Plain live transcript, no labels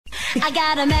I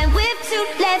got a man with 2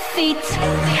 left feet,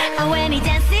 and when he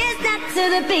dances not to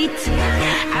the beat,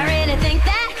 I really think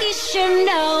that he should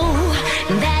know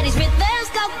that his rhythms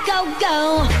go, go,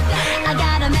 go. I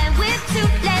got a man with 2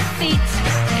 left feet,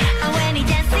 and when he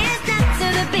dances not to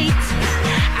the beat,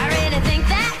 I really think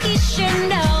that he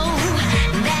should know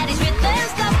that his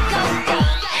rhythms go, go, go.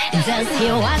 Does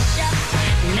he wash up?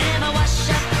 Never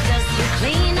wash up. Does he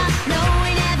clean up? No,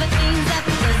 he never cleans up.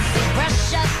 Does he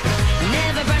brush up?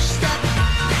 Never brushed up.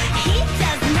 He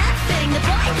does nothing. The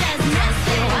boy does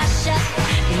nothing. Wash up.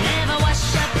 Never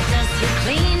wash up. Does he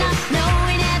clean up? No,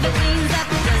 he never cleans up.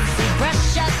 Does he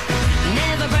brush up?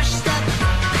 Never brushed up.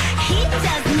 He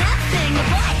does nothing. The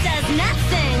boy does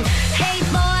nothing. Hey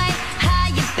boy, how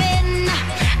you been?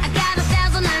 I got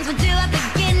 1,000 lines. Where do I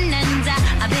begin? And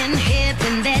I've been hip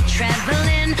and they're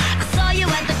traveling. I saw you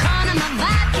at the corner. My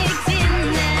vibe kicked in.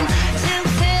 Then 2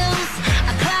 pills.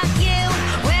 I clocked you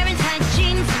wearing tight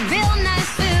jeans and real nice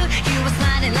food. You were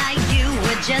smiling like you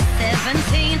were just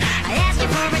 17. I asked you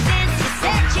for a dance. You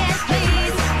said yes,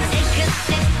 please. Take a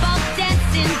sip of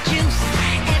dancing juice.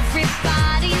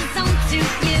 Everybody's on to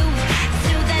you.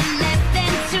 To the left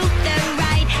and to the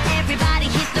right. Everybody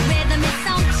hit the rhythm. It's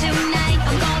on tonight.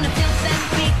 I'm gonna feel the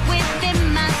beat within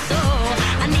my soul.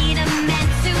 I need a man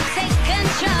to take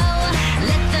control.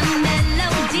 Let the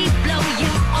melody blow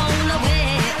you all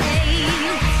away.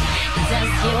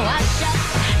 Does he wash up?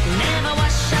 Never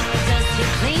wash up. Does he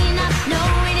clean up? No,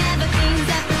 he never cleans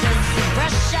up. Does he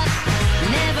brush up?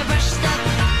 Never brushed up.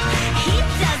 He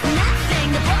does nothing.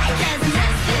 The boy does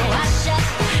nothing. Wash up.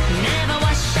 Never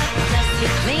wash up. Does he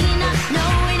clean up? No,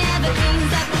 he never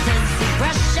cleans up. Does he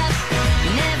brush up?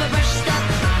 Never brushed up.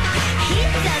 He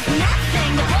does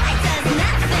nothing. The boy does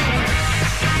nothing.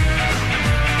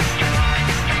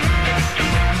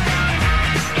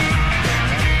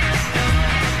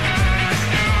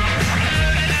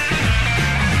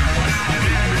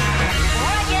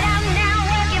 Work it out now,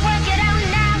 work it out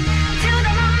now. To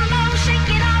the mambo, shake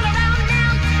it all around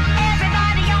now.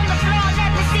 Everybody on the floor,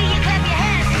 let me see you clap your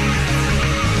hands.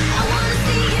 I wanna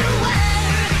see you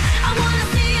work. I wanna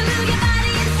see you move your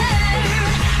body and turn.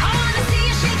 I wanna see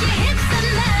you shake your hips and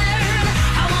learn.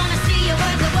 I wanna see you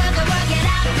work it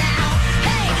out now.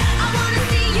 Hey, I wanna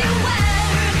see you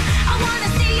work. I wanna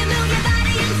see you move your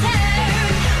body and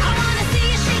turn. I wanna see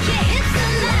you shake your hips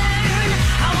and learn.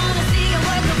 I wanna see you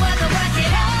work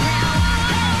it out now.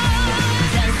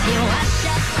 Does he wash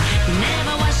up?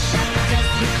 Never wash up. Does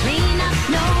he clean up?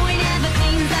 No, he never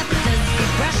cleans up. Does he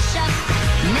brush up?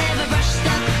 Never brushed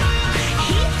up.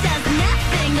 He does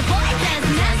nothing. The boy does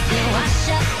nothing. Wash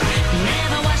up.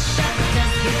 Never wash up.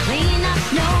 Does he clean up?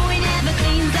 No, he never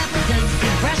cleans up. Does he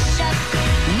brush up?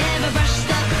 Never brushed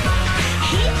up.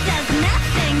 He does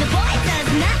nothing. The boy does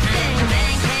nothing.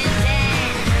 Man can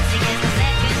dance. He gets a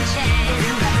second chance.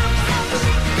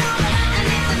 And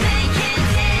if the man can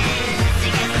dance, he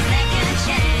gets a second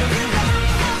chance.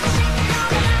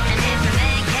 And if the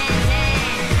man can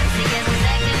dance, he gets a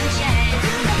second chance.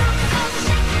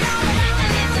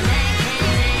 And if the man can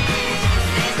dance,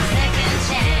 he gets a second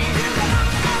chance.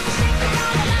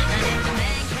 And if the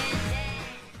man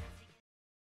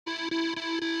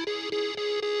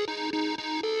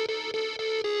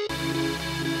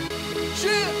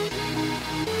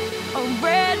A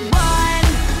red wine,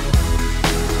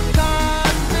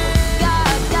 God,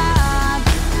 God.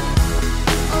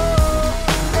 Oh,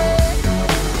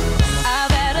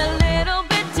 I've had a little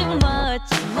bit too much.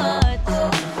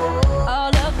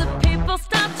 All of the people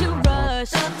start to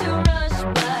rush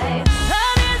by.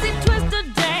 An easy twisted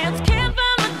dance, can't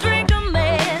find my drink, a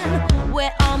man.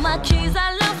 Where all my keys?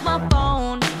 I lost my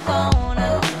phone.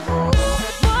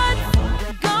 What's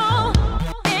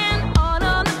going on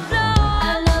the floor?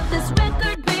 I love this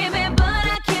record, baby, but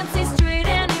I can't see straight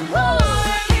anymore.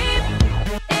 Keep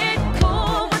it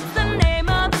cool. What's the name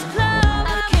of this club?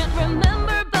 I can't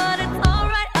remember, but it's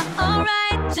alright,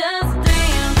 alright. Just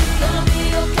dance, gonna be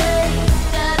okay.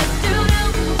 Da-da-doo-doo,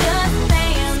 just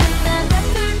dance. That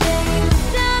record, babe.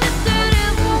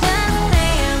 Da-da-doo-doo, just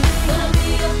dance, gonna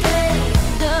be okay.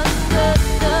 Just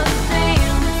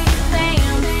dance,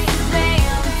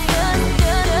 dance,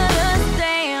 just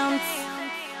dance.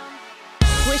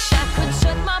 Wish I could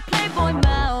shut my Playboy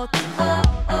mouth.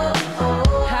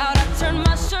 How'd I turn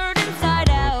my shirt inside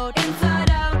out?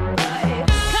 Right.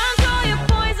 Control your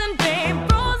poison, babe.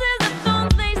 Roses are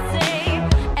thorns, they say.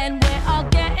 And we're all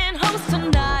getting hoes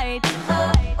tonight.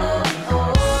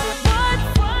 What's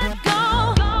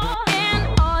going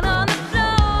on the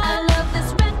floor? I love this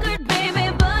record, baby,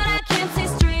 but I can't see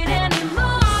straight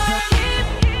anymore. Keep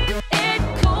it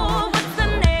cool. What's the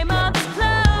name of this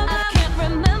club? I can't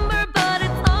remember, but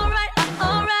it's alright,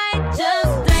 alright.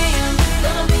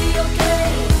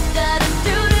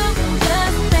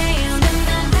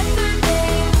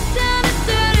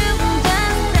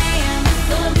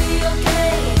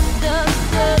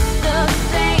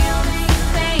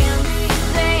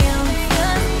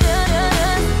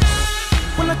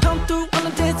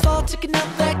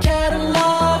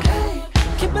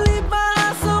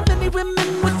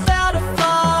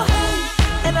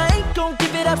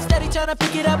 wanna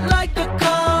pick it up